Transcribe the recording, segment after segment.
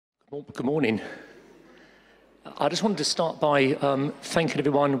Well, good morning. I just wanted to start by thanking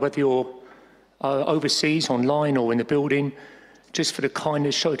everyone, whether you're overseas, online or in the building, just for the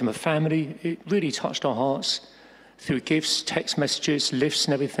kindness showed to my family. It really touched our hearts through gifts, text messages, lifts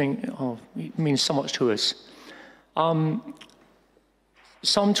and everything. Oh, it means so much to us. Psalm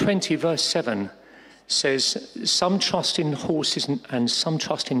 20 verse 7 says, some trust in horses and some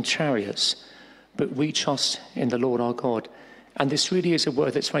trust in chariots, but we trust in the Lord our God. And this really is a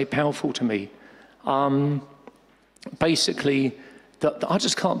word that's very powerful to me. Basically, I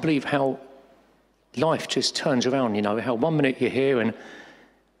just can't believe how life just turns around, you know, how one minute you're here and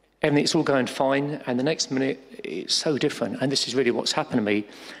everything's all going fine, and the next minute it's so different. And this is really what's happened to me.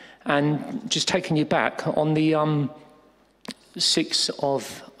 And just taking you back, on the 6th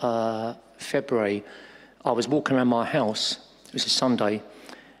of February, I was walking around my house. It was a Sunday,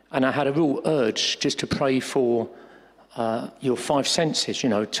 and I had a real urge just to pray for your five senses, you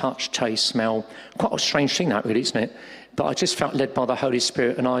know, touch, taste, smell. Quite a strange thing that really, isn't it? But I just felt led by the Holy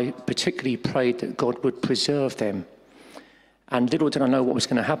Spirit, and I particularly prayed that God would preserve them. And little did I know what was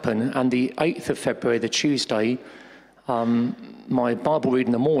going to happen. And the 8th of February, the Tuesday, my Bible reading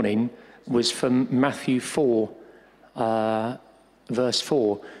in the morning was from Matthew 4, verse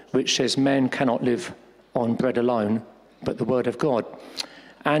 4, which says, men cannot live on bread alone, but the word of God.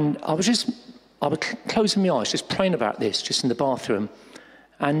 And I was closing my eyes, just praying about this, just in the bathroom.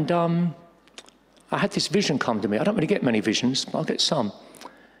 And I had this vision come to me. I don't really get many visions, but I'll get some.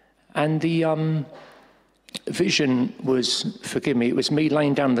 And the vision was, forgive me, it was me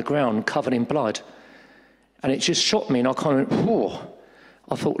laying down on the ground covered in blood. And it just shocked me, and I kind of, whoa.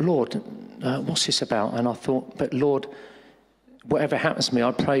 I thought, Lord, what's this about? And I thought, but Lord, whatever happens to me,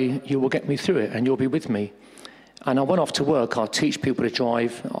 I pray you will get me through it and you'll be with me. And I went off to work. I teach people to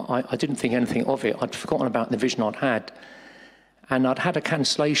drive. I didn't think anything of it. I'd forgotten about the vision I'd had. And I'd had a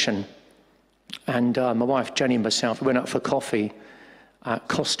cancellation. And my wife, Jenny, and myself, we went out for coffee at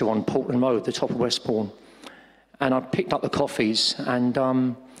Costa on Portland Road, the top of Westbourne. And I picked up the coffees, and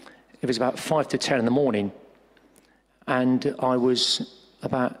it was about 5 to 10 in the morning. And I was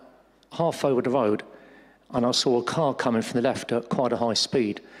about half over the road, and I saw a car coming from the left at quite a high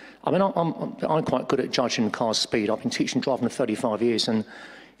speed. I mean, I'm quite good at judging cars' speed. I've been teaching driving for 35 years, and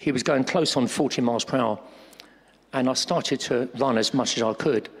he was going close on 40 miles per hour. And I started to run as much as I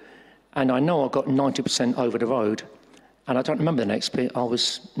could. And I know I got 90% over the road. And I don't remember the next bit. I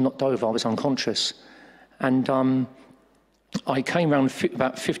was knocked over. I was unconscious. And I came around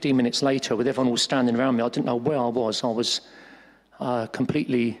about 15 minutes later with everyone all standing around me. I didn't know where I was. I was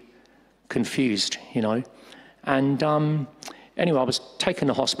completely confused, you know. And anyway, I was taken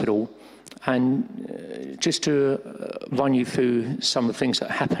to hospital, and just to run you through some of the things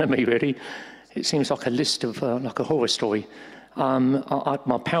that happened to me, really, it seems like a list of, like a horror story.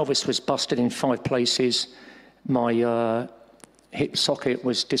 My pelvis was busted in 5 places, my hip socket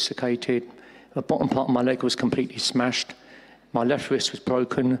was dislocated, the bottom part of my leg was completely smashed, my left wrist was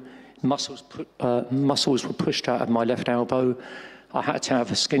broken, muscles were pushed out of my left elbow. I had to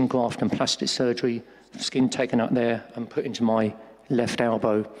have a skin graft and plastic surgery, skin taken out there and put into my left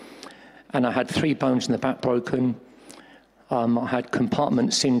elbow. And I had 3 bones in the back broken. I had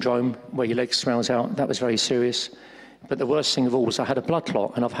compartment syndrome, where your leg swells out. That was very serious. But the worst thing of all was I had a blood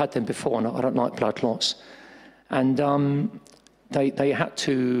clot, and I've had them before, and I don't like blood clots. And they had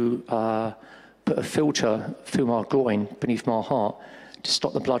to put a filter through my groin beneath my heart to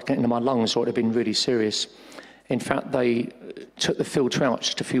stop the blood getting into my lungs, or it would have been really serious. In fact, they took the filter out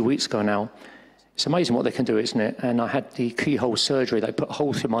just a few weeks ago now. It's amazing what they can do, isn't it? And I had the keyhole surgery. They put a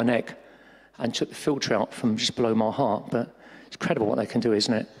hole through my neck and took the filter out from just below my heart. But it's incredible what they can do,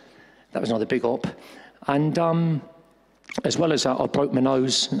 isn't it? That was another big op. And as well as that, I broke my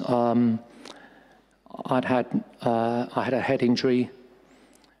nose. I had a head injury.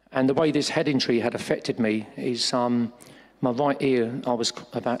 And the way this head injury had affected me is my right ear, I was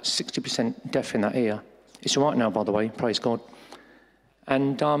about 60% deaf in that ear. It's all right now, by the way, praise God.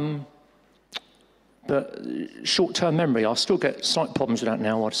 And but short-term memory, I still get slight problems with that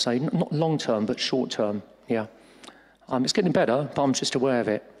now, I'd say. Not long-term, but short-term, yeah. It's getting better, but I'm just aware of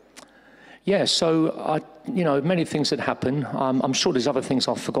it. Yeah, so, you know, many things that happen. I'm sure there's other things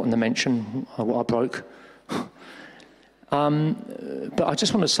I've forgotten to mention, what I broke. But I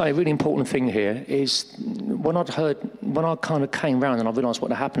just want to say a really important thing here is when I kind of came round and I realised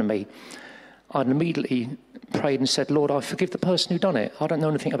what had happened to me, I'd immediately prayed and said, Lord, I forgive the person who done it. I don't know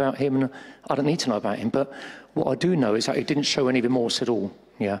anything about him, and I don't need to know about him. But what I do know is that he didn't show any remorse at all,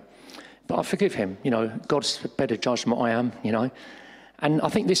 yeah. But I forgive him, you know. God's a better judge than what I am, you know. And I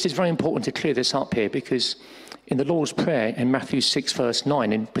think this is very important to clear this up here, because in the Lord's Prayer in Matthew 6, verse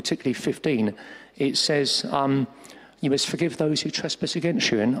 9, and particularly 15, it says, you must forgive those who trespass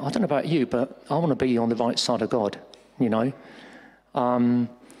against you. And I don't know about you, but I want to be on the right side of God, you know.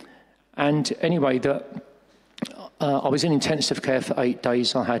 And anyway, I was in intensive care for 8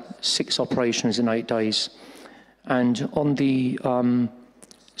 days. I had 6 operations in 8 days. And on the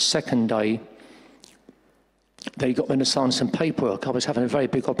second day, they got me to sign some paperwork. I was having a very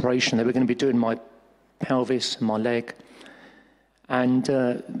big operation. They were going to be doing my pelvis and my leg. And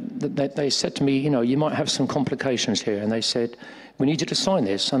they said to me, you know, you might have some complications here. And they said, we need you to sign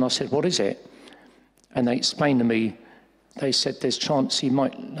this. And I said, what is it? And they explained to me, they said, there's a chance you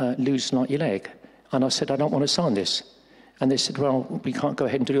might lose like your leg. And I said, I don't want to sign this. And they said, well, we can't go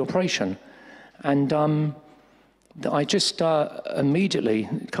ahead and do the operation. And I just immediately,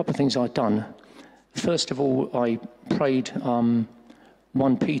 a couple of things I'd done. First of all, I prayed 1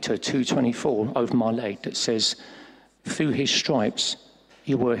 Peter 2:24 over my leg that says, through his stripes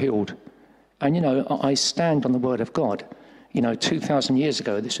you were healed. And, you know, I stand on the word of God. You know, 2,000 years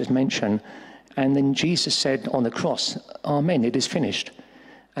ago this was mentioned. And then Jesus said on the cross, amen, it is finished.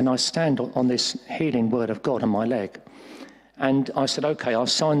 And I stand on this healing word of God on my leg. And I said, okay, I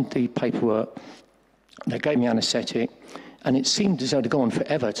signed the paperwork. They gave me anaesthetic. And it seemed as though to go on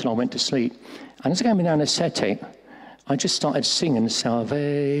forever till I went to sleep. And as they gave me the anaesthetic, I just started singing,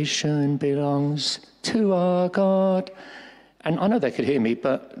 salvation belongs to our God. And I know they could hear me,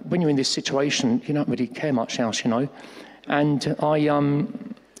 but when you're in this situation, you don't really care much else, you know. And I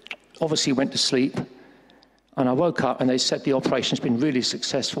obviously went to sleep, and I woke up and they said the operation's been really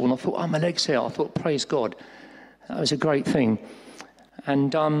successful. And I thought, oh, my leg's here. I thought, praise God. That was a great thing.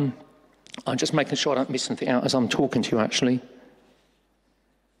 And I'm just making sure I don't miss anything out as I'm talking to you, actually.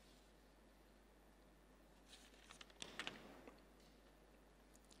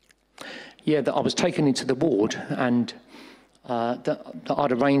 Yeah, that I was taken into the ward, and that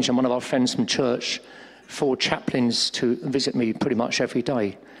I'd arranged and one of our friends from church for chaplains to visit me pretty much every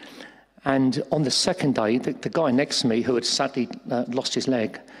day. And on the second day, the guy next to me who had sadly lost his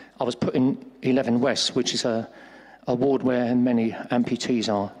leg, I was put in 11 West, which is a ward where many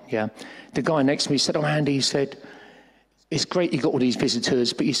amputees are, yeah. The guy next to me said, oh, Andy, he said, it's great you got all these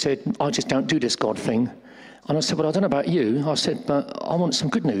visitors, but he said, I just don't do this God thing. And I said, well, I don't know about you. I said, but I want some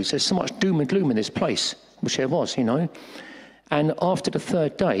good news. There's so much doom and gloom in this place, which there was, you know. And after the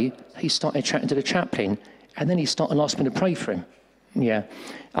third day, he started chatting to the chaplain, and then he started asking me to pray for him. Yeah.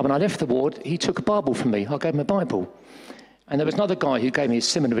 And when I left the ward, he took a Bible from me. I gave him a Bible. And there was another guy who gave me a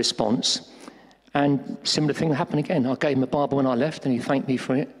similar response, and similar thing happened again. I gave him a Bible when I left, and he thanked me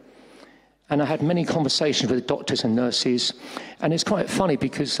for it. And I had many conversations with the doctors and nurses. And it's quite funny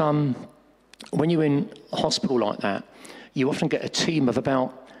because when you're in a hospital like that, you often get a team of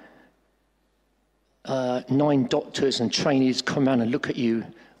about 9 doctors and trainees come around and look at you,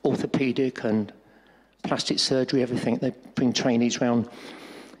 orthopedic and plastic surgery, everything. They bring trainees around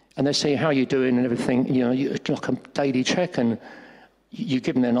and they say, how are you doing and everything. You know, it's like a daily check, and you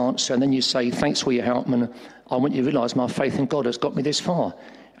give them an answer, and then you say, thanks for your help, and I want you to realise my faith in God has got me this far.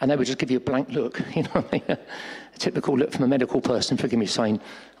 And they would just give you a blank look, you know what I mean? A typical look from a medical person, forgive me saying,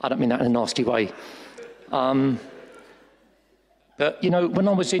 I don't mean that in a nasty way. But, you know, when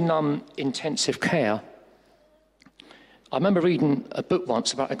I was in intensive care, I remember reading a book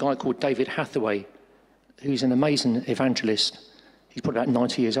once about a guy called David Hathaway, who's an amazing evangelist. He's probably about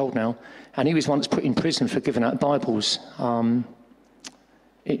 90 years old now. And he was once put in prison for giving out Bibles in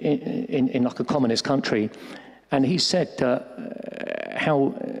like a communist country. And he said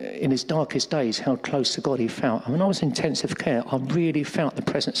how, in his darkest days, how close to God he felt. And when I was in intensive care, I really felt the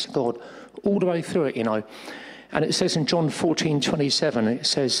presence of God all the way through it, you know. And it says in John 14:27, it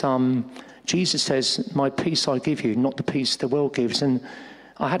says, Jesus says, my peace I give you, not the peace the world gives. And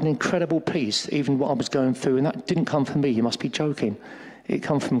I had an incredible peace, even what I was going through. And that didn't come from me. You must be joking. It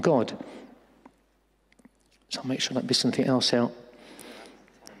come from God. So I'll make sure I don't miss anything else out.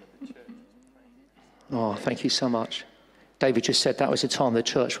 Oh, thank you so much. David just said that was the time the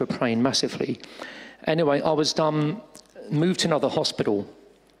church were praying massively. Anyway, I was moved to another hospital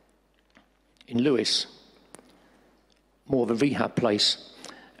in Lewis, more of a rehab place.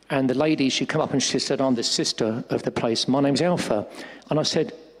 And the lady, she came up and she said, I'm the sister of the place. My name's Alpha. And I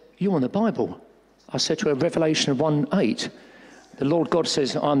said, you're on the Bible. I said to her, Revelation 1:8, the Lord God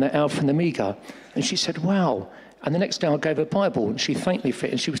says, I'm the Alpha and the Omega. And she said, wow. And the next day I gave her a Bible, and she thanked me for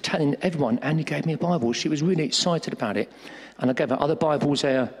it, and she was telling everyone, Andy gave me a Bible. She was really excited about it. And I gave her other Bibles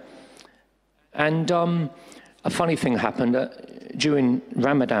there. And a funny thing happened. During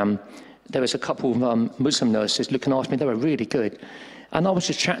Ramadan, there was a couple of Muslim nurses looking after me. They were really good. And I was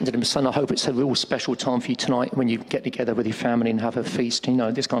just chatting to them, saying, I hope it's a real special time for you tonight when you get together with your family and have a feast, you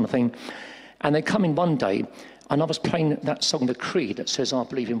know, this kind of thing. And they come in one day, and I was playing that song, The Creed, that says, I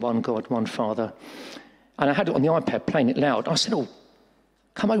believe in one God, one Father. And I had it on the iPad, playing it loud. I said, oh,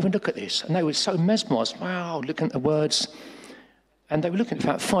 come over and look at this. And they were so mesmerised. Wow, looking at the words. And they were looking at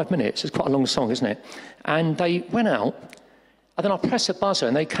about 5 minutes. It's quite a long song, isn't it? And they went out, and then I pressed a buzzer,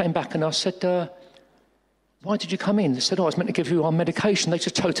 and they came back, and I said, why did you come in? They said, oh, I was meant to give you our medication. They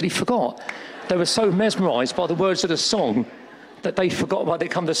just totally forgot. They were so mesmerised by the words of the song that they forgot why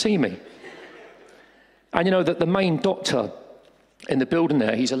they'd come to see me. And you know that the main doctor in the building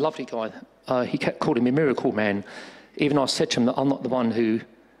there, he's a lovely guy. He kept calling me Miracle Man. Even I said to him that I'm not the one who,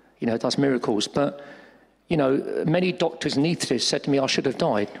 you know, does miracles. But, you know, many doctors and anaesthetists said to me I should have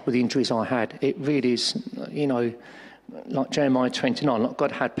died with the injuries I had. It really is, you know, like Jeremiah 29, like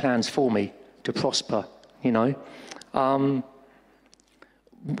God had plans for me to prosper, you know.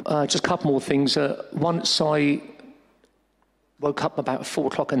 Just a couple more things. Once I woke up about 4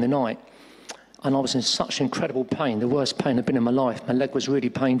 o'clock in the night, and I was in such incredible pain, the worst pain I've been in my life. My leg was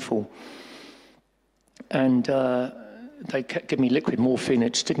really painful. And they kept giving me liquid morphine.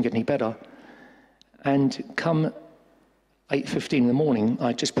 It just didn't get any better. And come 8:15 in the morning,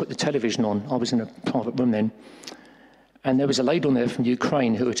 I just put the television on. I was in a private room then. And there was a lady on there from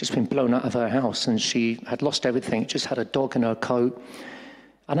Ukraine who had just been blown out of her house, and she had lost everything, just had a dog in her coat.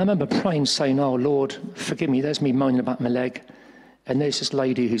 And I remember praying, saying, oh, Lord, forgive me. There's me moaning about my leg. And there's this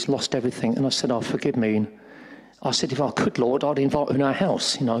lady who's lost everything. And I said, oh, forgive me. And I said, if I could, Lord, I'd invite her in our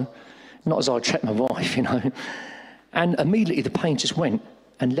house, you know. Not as I'd check my wife, you know. And immediately the pain just went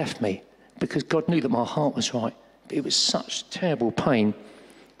and left me because God knew that my heart was right. It was such terrible pain.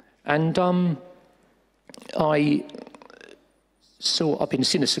 And I've been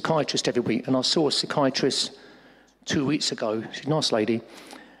seeing a psychiatrist every week, and I saw a psychiatrist 2 weeks ago. She's a nice lady.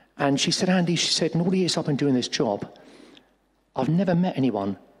 And she said, Andy, she said, in all the years I've been doing this job, I've never met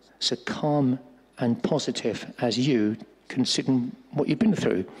anyone so calm and positive as you, considering what you've been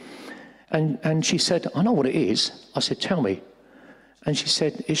through. And she said, I know what it is. I said, tell me. And she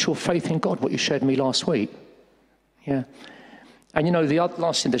said, it's your faith in God, what you shared with me last week. Yeah. And you know, the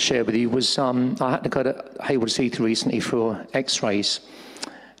last thing to share with you was I had to go to Haywards Heath recently for x-rays.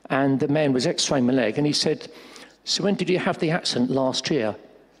 And the man was x-raying my leg, and he said, so when did you have the accident last year?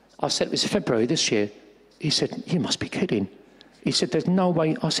 I said, it was February this year. He said, you must be kidding. He said, there's no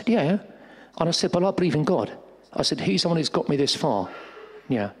way. I said, yeah. And I said, but I believe in God. I said, he's the one who's got me this far.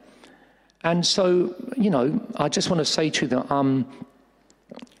 Yeah. And so, you know, I just want to say to you that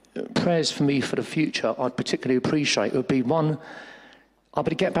prayers for me for the future I'd particularly appreciate would be, one, I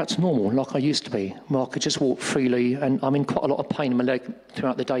better get back to normal like I used to be, where I could just walk freely, and I'm in quite a lot of pain in my leg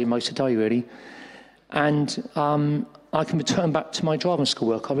throughout the day, most of the day really. And I can return back to my driving school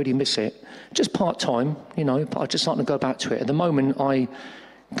work. I really miss it. Just part-time, you know, but I just like to go back to it. At the moment, I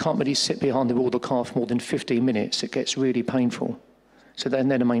can't really sit behind the wheel of the car for more than 15 minutes. It gets really painful. So they're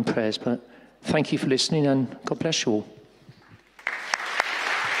the main prayers. But thank you for listening, and God bless you all.